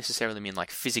connected, I don't necessarily mean like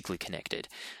physically connected,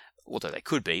 although they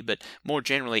could be, but more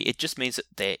generally it just means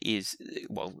that there is,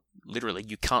 well, literally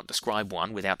you can't describe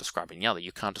one without describing the other.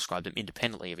 You can't describe them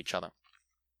independently of each other.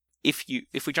 If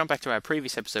we jump back to our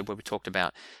previous episode where we talked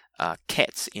about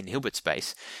kets in Hilbert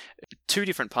space, two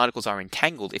different particles are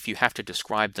entangled if you have to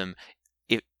describe them,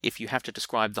 if you have to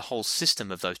describe the whole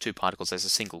system of those two particles as a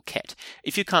single ket.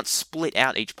 If you can't split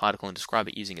out each particle and describe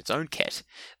it using its own ket,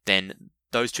 then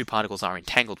those two particles are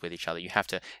entangled with each other. You have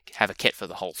to have a ket for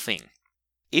the whole thing.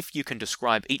 If you can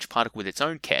describe each particle with its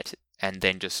own ket, and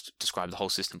then just describe the whole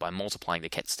system by multiplying the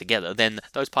kets together, then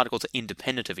those particles are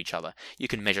independent of each other. You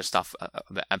can measure stuff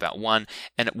about one,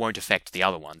 and it won't affect the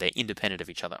other one. They're independent of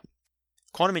each other.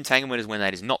 Quantum entanglement is when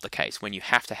that is not the case, when you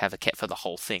have to have a ket for the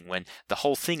whole thing, when the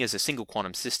whole thing is a single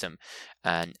quantum system,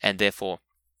 and therefore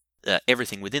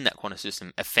everything within that quantum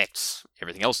system affects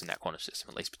everything else in that quantum system,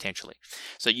 at least potentially.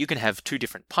 So you can have two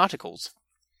different particles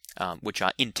which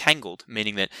are entangled,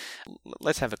 meaning that,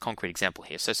 let's have a concrete example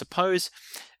here. So suppose,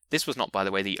 this was not, by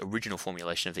the way, the original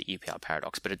formulation of the EPR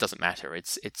paradox, but it doesn't matter.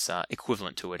 It's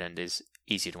equivalent to it and is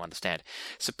easier to understand.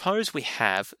 Suppose we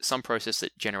have some process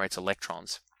that generates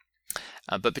electrons,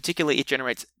 but particularly it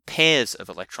generates pairs of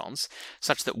electrons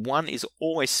such that one is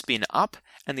always spin up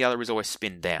and the other is always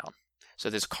spin down. So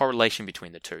there's a correlation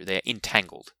between the two. They're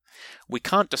entangled. We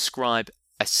can't describe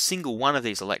a single one of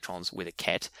these electrons with a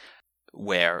ket,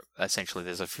 where essentially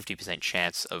there's a 50%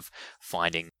 chance of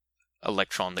finding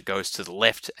electron that goes to the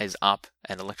left as up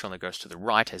and electron that goes to the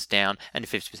right as down, and a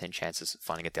 50% chance of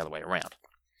finding it the other way around.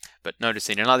 But notice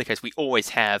in another case, we always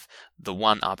have the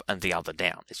one up and the other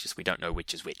down. It's just we don't know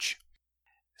which is which.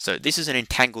 So this is an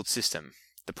entangled system.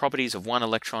 The properties of one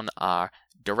electron are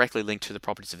directly linked to the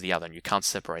properties of the other, and you can't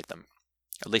separate them.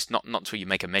 At least not until you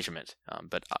make a measurement,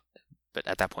 but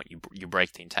at that point you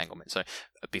break the entanglement. So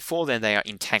before then they are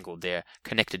entangled, they're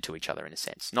connected to each other in a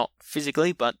sense. Not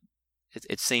physically, but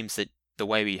it seems that the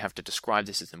way we have to describe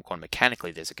this system quantum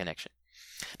mechanically, there's a connection.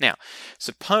 Now,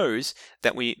 suppose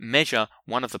that we measure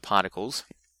one of the particles,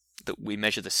 that we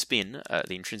measure the spin,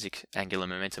 the intrinsic angular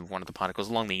momentum of one of the particles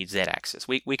along the z-axis.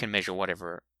 We can measure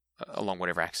whatever along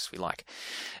whatever axis we like.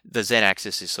 The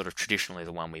z-axis is sort of traditionally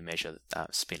the one we measure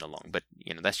spin along, but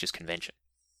that's just convention.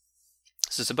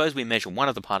 So suppose we measure one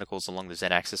of the particles along the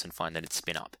z-axis and find that it's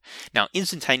spin up. Now,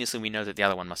 instantaneously we know that the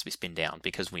other one must be spin down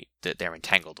because that they're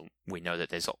entangled. We know that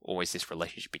there's always this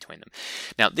relationship between them.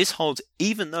 Now, this holds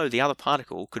even though the other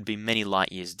particle could be many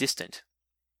light years distant.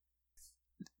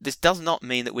 This does not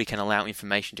mean that we can allow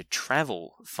information to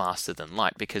travel faster than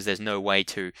light, because there's no way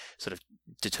to sort of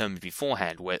determine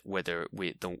beforehand whether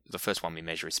the first one we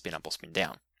measure is spin up or spin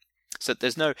down. So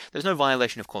there's no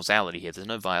violation of causality here, there's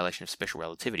no violation of special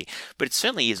relativity, but it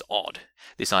certainly is odd,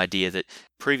 this idea that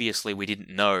previously we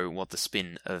didn't know what the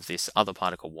spin of this other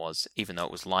particle was, even though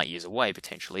it was light years away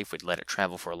potentially if we'd let it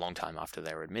travel for a long time after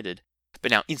they were emitted.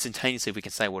 But now instantaneously we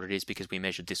can say what it is because we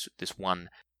measured this one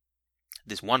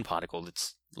particle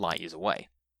that's light years away.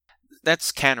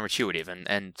 That's counterintuitive,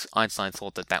 and Einstein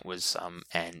thought that was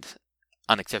an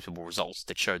unacceptable result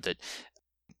that showed that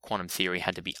quantum theory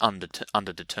had to be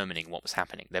under-determining what was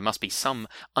happening. There must be some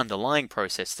underlying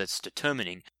process that's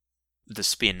determining the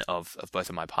spin of both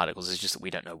of my particles. It's just that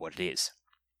we don't know what it is.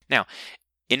 Now,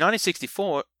 in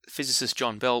 1964, physicist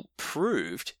John Bell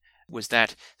proved was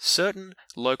that certain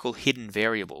local hidden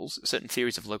variables, certain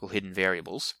theories of local hidden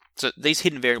variables, so these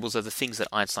hidden variables are the things that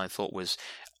Einstein thought was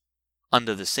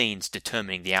under the scenes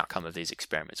determining the outcome of these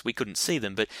experiments. We couldn't see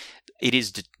them, but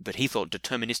he thought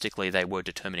deterministically they were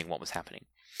determining what was happening.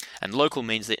 And local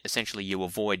means that essentially you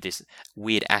avoid this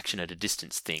weird action at a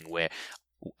distance thing where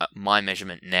my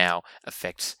measurement now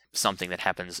affects something that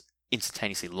happens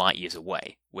instantaneously light years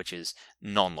away, which is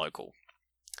non-local.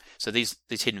 So these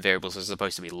hidden variables are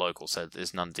supposed to be local, so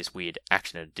there's none of this weird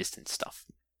action at a distance stuff.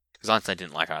 Because Einstein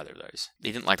didn't like either of those.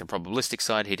 He didn't like the probabilistic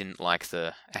side, he didn't like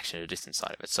the action at a distance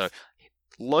side of it. So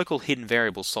local hidden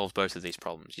variables solves both of these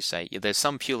problems. You say there's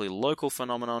some purely local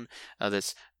phenomenon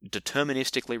that's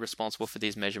deterministically responsible for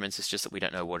these measurements. It's just that we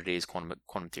don't know what it is.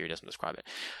 Quantum theory doesn't describe it.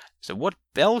 So what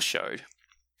Bell showed,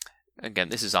 again,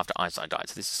 this is after Einstein died,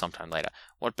 so this is sometime later.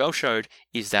 What Bell showed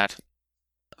is that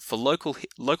for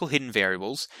local hidden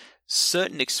variables,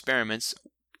 certain experiments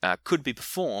could be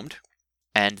performed,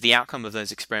 and the outcome of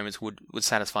those experiments would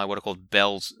satisfy what are called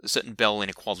certain Bell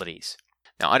inequalities.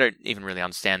 Now, I don't even really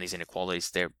understand these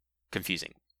inequalities. They're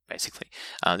confusing, basically.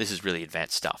 This is really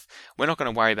advanced stuff. We're not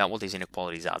going to worry about what these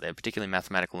inequalities are. They're particularly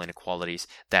mathematical inequalities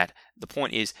that the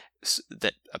point is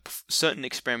that certain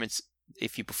experiments,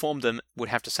 if you perform them, would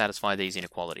have to satisfy these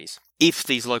inequalities if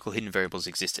these local hidden variables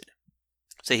existed.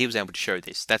 So he was able to show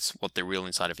this. That's what the real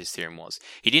inside of his theorem was.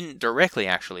 He didn't directly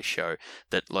actually show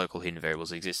that local hidden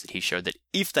variables existed. He showed that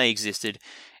if they existed,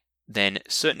 then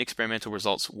certain experimental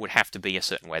results would have to be a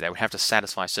certain way. They would have to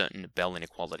satisfy certain Bell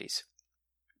inequalities.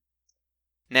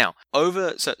 Now,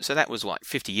 so that was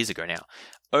 50 years ago now.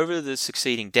 Over the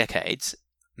succeeding decades,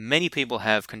 many people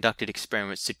have conducted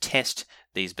experiments to test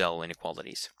these Bell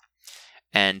inequalities.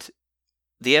 And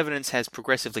the evidence has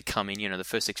progressively come in. The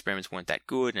first experiments weren't that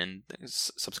good, and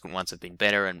subsequent ones have been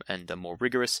better and more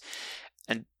rigorous.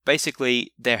 And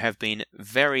basically, there have been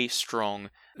very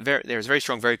strong,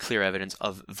 very clear evidence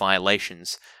of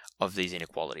violations of these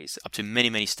inequalities, up to many,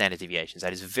 many standard deviations.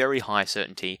 That is very high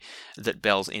certainty that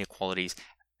Bell's inequalities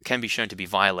can be shown to be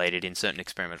violated in certain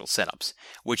experimental setups,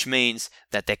 which means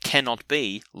that there cannot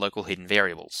be local hidden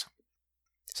variables.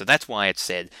 So that's why it's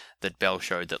said that Bell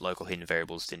showed that local hidden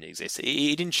variables didn't exist.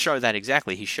 He didn't show that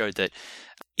exactly. He showed that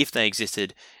if they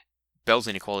existed, Bell's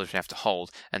inequalities would have to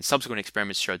hold, and subsequent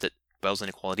experiments showed that Bell's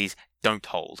inequalities don't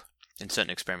hold in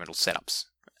certain experimental setups.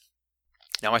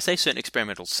 Now, I say certain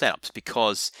experimental setups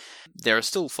because there are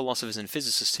still philosophers and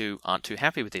physicists who aren't too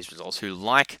happy with these results, who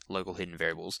like local hidden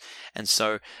variables, and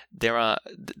so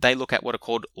they look at what are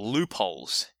called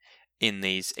loopholes in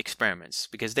these experiments,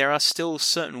 because there are still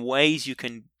certain ways you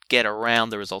can get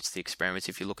around the results of the experiments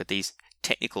if you look at these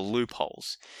technical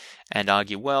loopholes and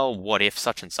argue, well, what if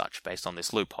such and such based on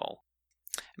this loophole?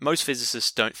 Most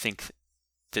physicists don't think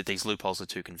that these loopholes are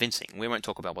too convincing. We won't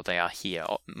talk about what they are here.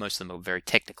 Most of them are very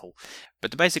technical.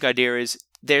 But the basic idea is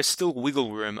there's still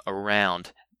wiggle room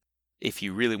around if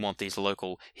you really want these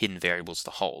local hidden variables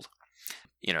to hold.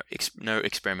 No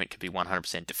experiment can be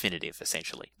 100% definitive,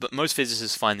 essentially. But most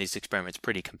physicists find these experiments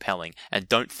pretty compelling and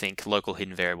don't think local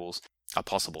hidden variables are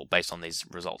possible based on these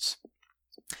results.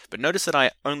 But notice that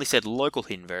I only said local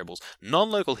hidden variables.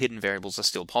 Non-local hidden variables are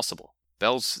still possible.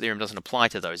 Bell's theorem doesn't apply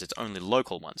to those, it's only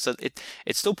local ones. So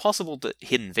it's still possible that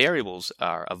hidden variables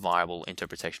are a viable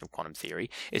interpretation of quantum theory.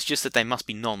 It's just that they must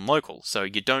be non-local, so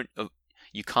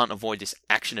you can't avoid this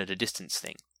action at a distance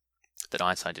thing that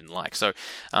Einstein didn't like. So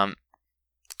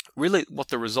really what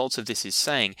the results of this is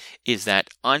saying is that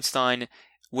Einstein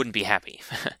wouldn't be happy.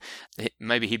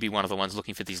 Maybe he'd be one of the ones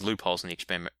looking for these loopholes in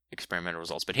the experimental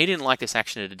results. But he didn't like this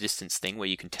action at a distance thing where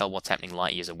you can tell what's happening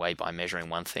light years away by measuring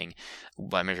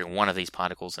one of these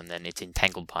particles, and then its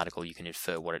entangled particle you can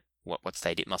infer what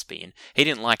state it must be in. He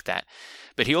didn't like that.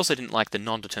 But he also didn't like the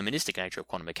non-deterministic nature of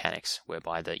quantum mechanics,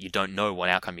 whereby you don't know what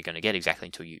outcome you're going to get exactly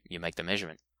until you make the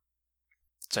measurement.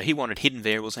 So he wanted hidden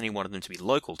variables, and he wanted them to be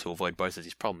local to avoid both of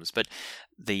these problems. But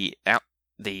the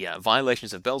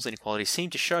violations of Bell's inequality seem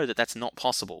to show that that's not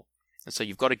possible. And so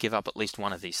you've got to give up at least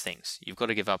one of these things. You've got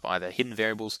to give up either hidden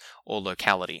variables or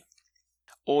locality.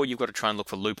 Or you've got to try and look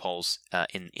for loopholes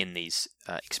in these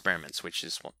experiments, which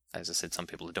is what, as I said, some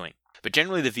people are doing. But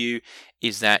generally the view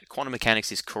is that quantum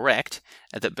mechanics is correct,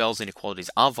 and that Bell's inequalities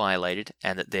are violated,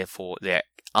 and that therefore there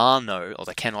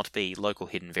cannot be local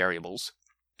hidden variables.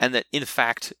 And that, in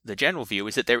fact, the general view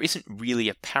is that there isn't really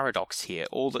a paradox here.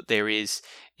 All that there is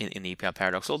in the EPR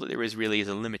paradox, all that there is really is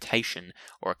a limitation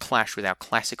or a clash with our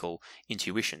classical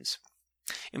intuitions.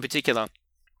 In particular,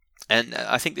 and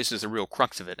I think this is a real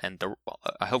crux of it, and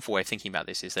a helpful way of thinking about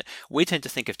this is that we tend to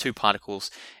think of two particles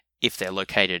if they're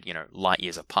located, light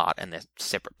years apart and they're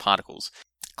separate particles.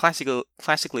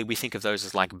 Classically, we think of those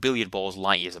as like billiard balls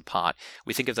light years apart.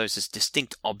 We think of those as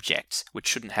distinct objects which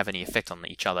shouldn't have any effect on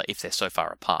each other if they're so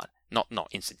far apart. Not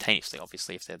instantaneously,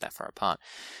 obviously, if they're that far apart.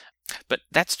 But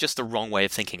that's just the wrong way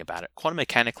of thinking about it. Quantum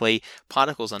mechanically,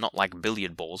 particles are not like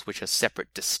billiard balls, which are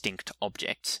separate, distinct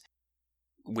objects.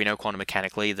 We know quantum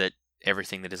mechanically that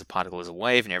everything that is a particle is a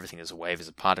wave, and everything that is a wave is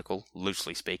a particle,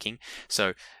 loosely speaking.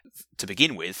 So, to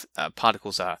begin with,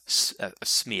 particles are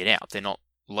smeared out. They're not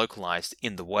localized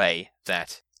in the way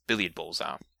that billiard balls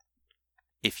are.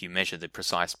 If you measure the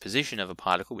precise position of a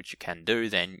particle, which you can do,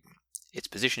 then its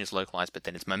position is localized, but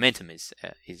then its momentum is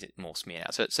more smeared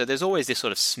out. So there's always this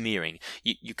sort of smearing.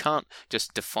 You can't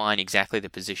just define exactly the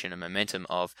position and momentum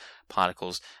of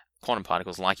particles, quantum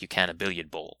particles, like you can a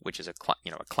billiard ball, which is a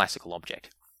classical object.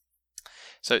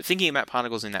 So thinking about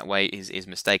particles in that way is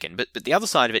mistaken. But the other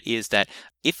side of it is that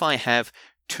if I have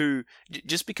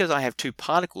just because I have two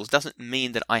particles doesn't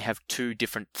mean that I have two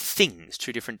different things,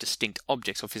 two different distinct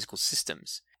objects or physical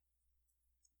systems.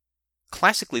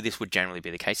 Classically, this would generally be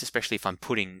the case, especially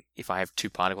if I have two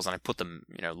particles and I put them,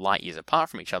 light years apart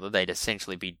from each other, they'd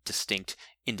essentially be distinct,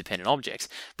 independent objects.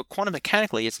 But quantum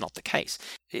mechanically, it's not the case.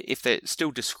 If they're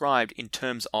still described in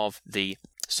terms of the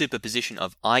superposition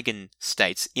of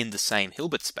eigenstates in the same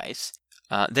Hilbert space,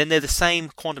 then they're the same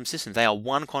quantum system. They are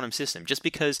one quantum system. Just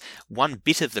because one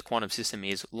bit of the quantum system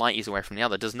is light years away from the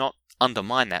other does not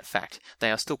undermine that fact.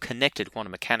 They are still connected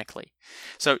quantum mechanically.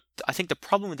 So I think the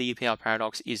problem with the EPR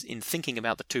paradox is in thinking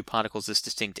about the two particles as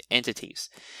distinct entities.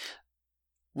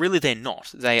 Really, they're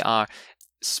not. They are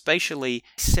spatially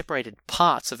separated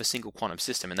parts of a single quantum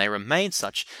system, and they remain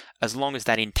such as long as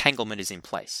that entanglement is in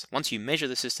place. Once you measure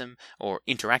the system or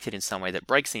interact it in some way that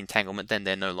breaks the entanglement, then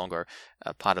they're no longer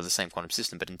part of the same quantum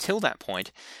system. But until that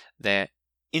point, they're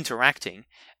interacting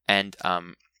and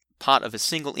part of a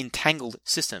single entangled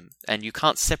system, and you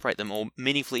can't separate them or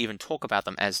meaningfully even talk about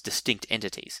them as distinct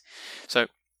entities. So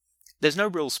there's no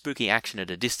real spooky action at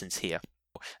a distance here,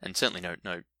 and certainly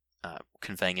no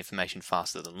conveying information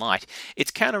faster than light. It's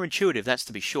counterintuitive, that's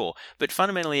to be sure, but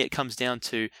fundamentally it comes down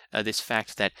to this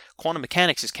fact that quantum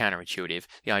mechanics is counterintuitive,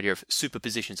 the idea of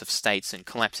superpositions of states and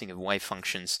collapsing of wave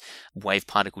functions,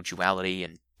 wave-particle duality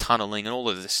and tunneling and all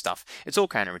of this stuff. It's all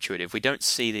counterintuitive. We don't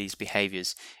see these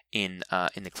behaviors in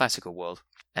the classical world,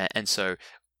 and so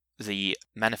the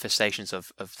manifestations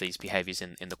of these behaviors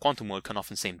in the quantum world can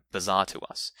often seem bizarre to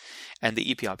us. And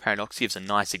the EPR paradox gives a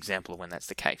nice example of when that's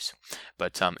the case.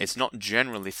 But it's not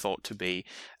generally thought to be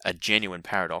a genuine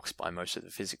paradox by most of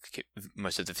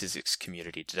the physics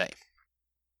community today.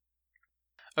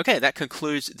 Okay, that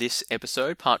concludes this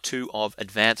episode, part 2 of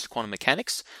Advanced Quantum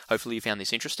Mechanics. Hopefully you found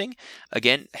this interesting.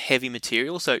 Again, heavy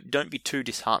material, so don't be too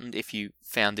disheartened if you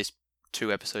found this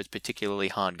 2 episodes particularly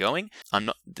hard going.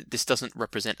 This doesn't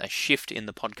represent a shift in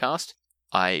the podcast.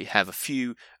 I have a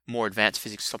few more advanced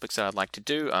physics topics that I'd like to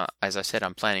do. As I said,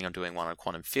 I'm planning on doing one on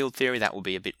quantum field theory. That will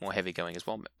be a bit more heavy going as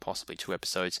well, possibly 2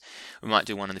 episodes. We might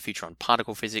do one in the future on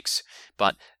particle physics,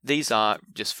 but these are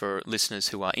just for listeners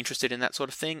who are interested in that sort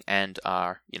of thing and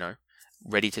are,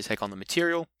 ready to take on the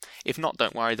material. If not,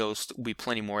 don't worry, there'll be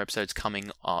plenty more episodes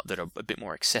coming that are a bit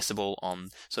more accessible on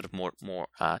sort of more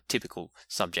typical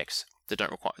subjects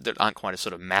that aren't quite as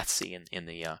sort of mathsy in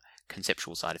the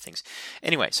conceptual side of things.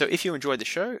 Anyway, so if you enjoyed the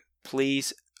show,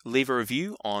 please leave a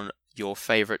review on your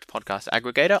favorite podcast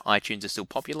aggregator. iTunes is still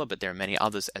popular, but there are many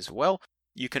others as well.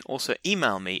 You can also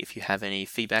email me if you have any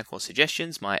feedback or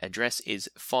suggestions. My address is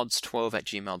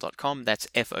fods12@gmail.com. That's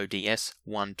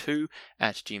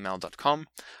FODS12@gmail.com.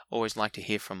 Always like to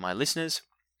hear from my listeners.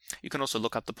 You can also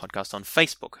look up the podcast on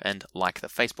Facebook and like the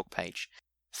Facebook page.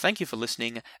 Thank you for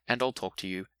listening, and I'll talk to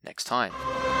you next time.